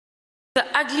The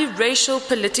ugly racial,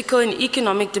 political and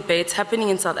economic debates happening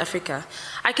in South Africa,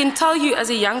 I can tell you as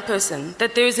a young person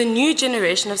that there is a new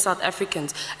generation of South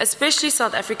Africans, especially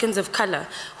South Africans of color,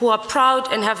 who are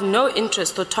proud and have no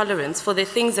interest or tolerance for the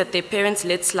things that their parents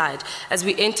let slide as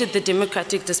we entered the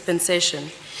democratic dispensation.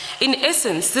 In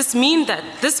essence, this means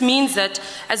that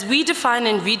as we define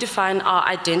and redefine our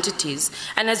identities,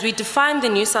 and as we define the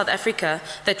new South Africa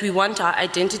that we want our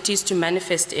identities to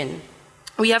manifest in,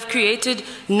 we have created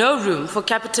no room for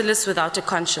capitalists without a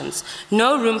conscience,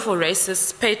 no room for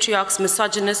racists, patriarchs,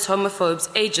 misogynists, homophobes,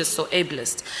 ageist or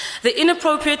ableist. The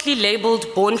inappropriately labeled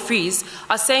born frees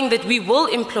are saying that we will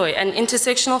employ an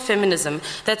intersectional feminism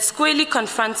that squarely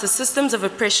confronts the systems of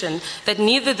oppression that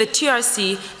neither the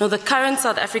TRC nor the current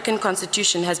South African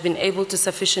Constitution has been able to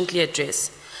sufficiently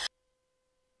address.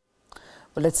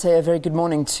 Well, let's say a very good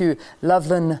morning to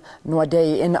Lovelyn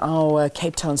Nwadeyi in our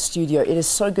Cape Town studio. It is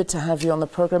so good to have you on the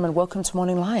program, and welcome to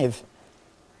Morning Live.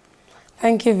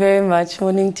 Thank you very much.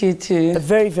 Morning to you too. A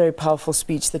very, very powerful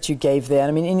speech that you gave there.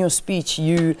 I mean, in your speech,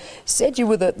 you said you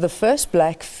were the first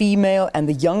black female and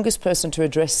the youngest person to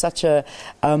address such a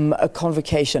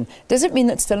convocation. Does it mean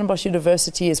that Stellenbosch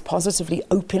University is positively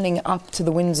opening up to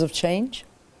the winds of change?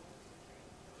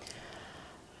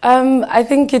 I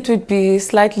think it would be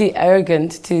slightly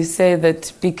arrogant to say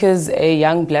that because a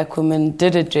young black woman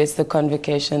did address the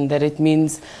convocation that it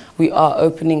means we are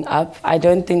opening up. I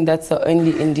don't think that's the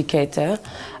only indicator.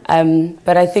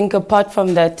 But I think apart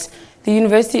from that, the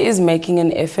university is making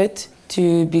an effort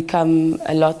to become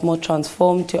a lot more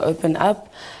transformed, to open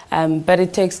up. But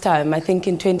it takes time. I think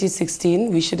in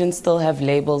 2016, we shouldn't still have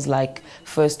labels like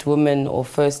first woman or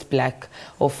first black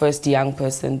or first young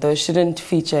person. Those shouldn't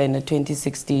feature in a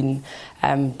 2016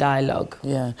 dialogue.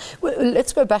 Yeah. Well,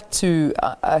 let's go back to,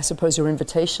 I suppose, your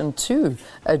invitation to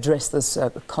address this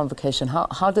convocation.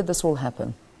 How did this all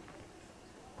happen?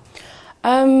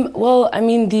 Well, I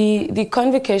mean, the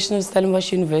convocation of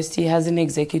Stellenbosch University has an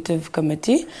executive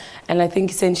committee, and I think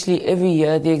essentially every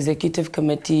year the executive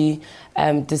committee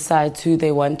decides who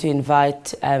they want to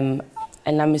invite,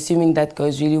 and I'm assuming that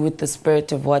goes really with the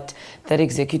spirit of what that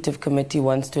executive committee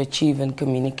wants to achieve and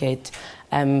communicate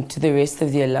to the rest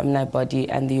of the alumni body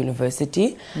and the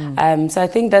university. So I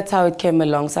think that's how it came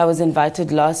along. So I was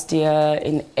invited last year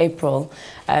in April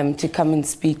to come and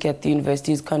speak at the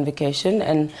university's convocation,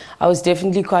 and I was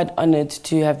definitely quite honored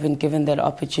to have been given that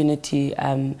opportunity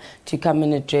to come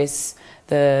and address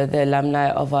the alumni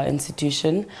of our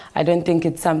institution. I don't think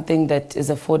it's something that is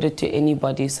afforded to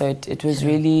anybody, so it was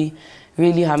really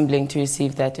humbling to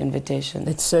receive that invitation.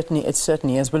 It certainly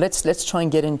is. Well, let's try and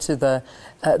get into the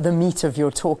meat of your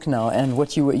talk now and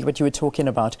what you were talking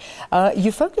about.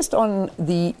 You focused on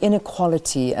the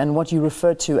inequality and what you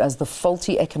referred to as the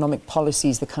faulty economic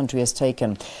policies the country has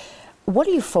taken. What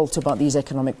do you fault about these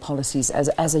economic policies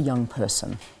as a young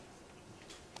person?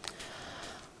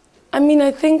 I mean,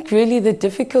 I think really the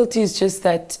difficulty is just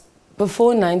that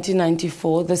before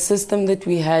 1994, the system that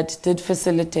we had did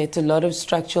facilitate a lot of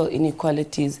structural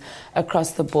inequalities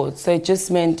across the board. So it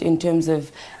just meant in terms of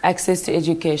access to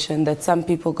education that some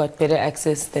people got better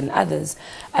access than others,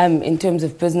 in terms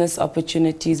of business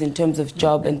opportunities, in terms of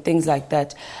job and things like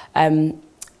that.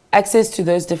 Access to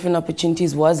those different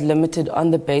opportunities was limited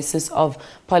on the basis of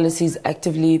policies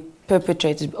actively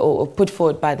perpetrated or put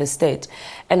forward by the state.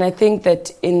 And I think that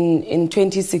in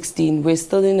 2016, we're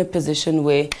still in a position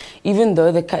where even though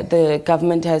the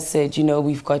government has said, you know,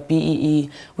 we've got BEE,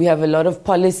 we have a lot of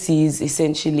policies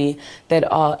essentially that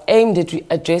are aimed at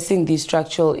addressing these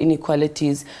structural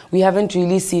inequalities, we haven't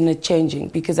really seen it changing,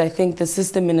 because I think the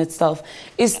system in itself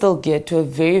is still geared to a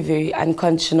very, very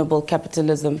unconscionable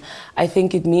capitalism. I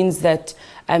think it means that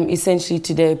essentially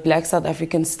today, black South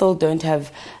Africans still don't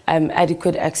have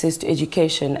adequate access to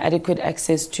education, adequate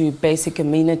access to basic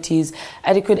amenities,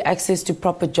 adequate access to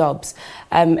proper jobs.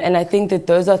 And I think that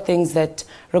those are things that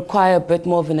require a bit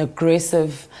more of an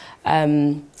aggressive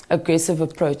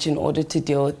approach in order to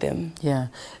deal with them. Yeah.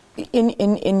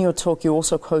 In your talk, you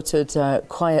also quoted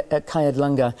Kayed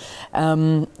Langa,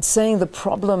 saying the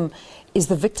problem is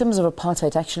the victims of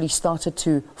apartheid actually started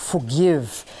to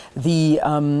forgive the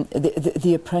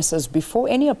oppressors before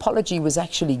any apology was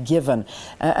actually given.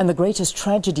 And the greatest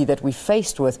tragedy that we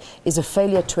faced with is a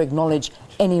failure to acknowledge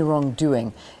any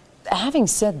wrongdoing. Having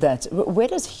said that, where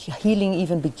does healing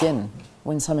even begin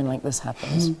when something like this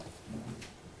happens?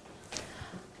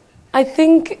 I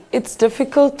think it's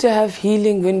difficult to have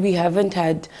healing when we haven't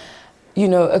had, you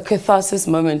know, a catharsis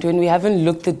moment, when we haven't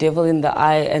looked the devil in the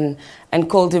eye and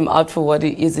called him out for what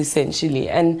it is essentially.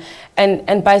 And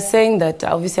by saying that,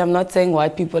 obviously I'm not saying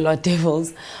white people are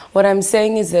devils. What I'm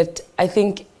saying is that I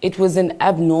think it was an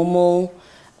abnormal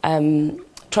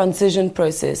transition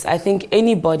process. I think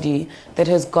anybody that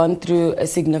has gone through a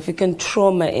significant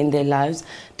trauma in their lives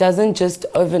doesn't just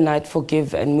overnight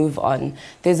forgive and move on.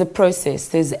 There's a process,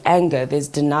 there's anger, there's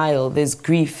denial, there's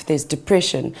grief, there's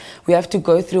depression. We have to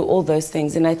go through all those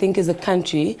things, and I think as a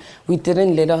country we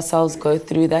didn't let ourselves go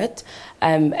through that,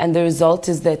 and the result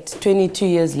is that 22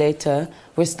 years later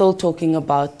we're still talking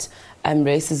about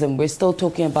racism, we're still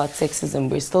talking about sexism,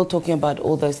 we're still talking about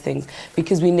all those things,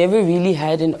 because we never really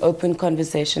had an open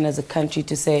conversation as a country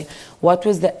to say what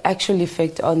was the actual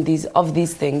effect of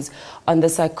these things on the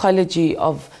psychology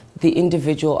of the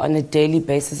individual on a daily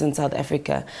basis in South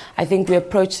Africa. I think we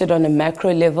approached it on a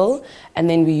macro level, and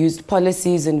then we used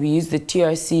policies and we used the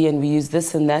TRC and we used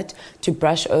this and that to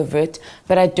brush over it.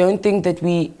 But I don't think that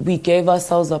we gave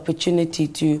ourselves opportunity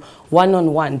to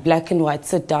one-on-one, black and white,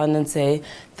 sit down and say,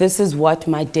 this is what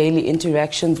my daily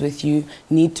interactions with you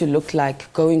need to look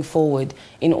like going forward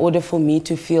in order for me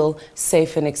to feel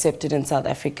safe and accepted in South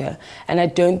Africa. And I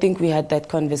don't think we had that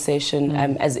conversation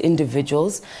as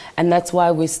individuals, and that's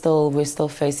why we're still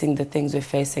facing the things we're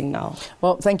facing now.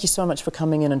 Well, thank you so much for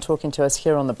coming in and talking to us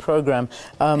here on the program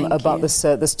about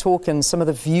this talk and some of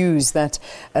the views that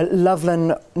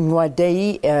Lovelyn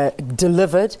Nwadeyi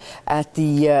delivered at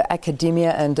the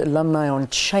Academia and Alumni on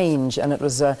Change, and it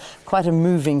was quite a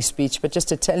moving speech. But just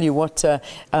to tell you what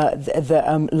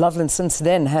Lovelyn since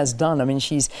then has done, I mean,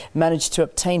 she's managed to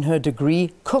obtain her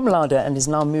degree cum laude and is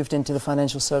now moved into the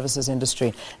financial services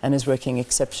industry and is working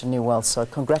exceptionally well. So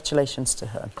congratulations to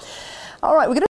her. All right, we're going to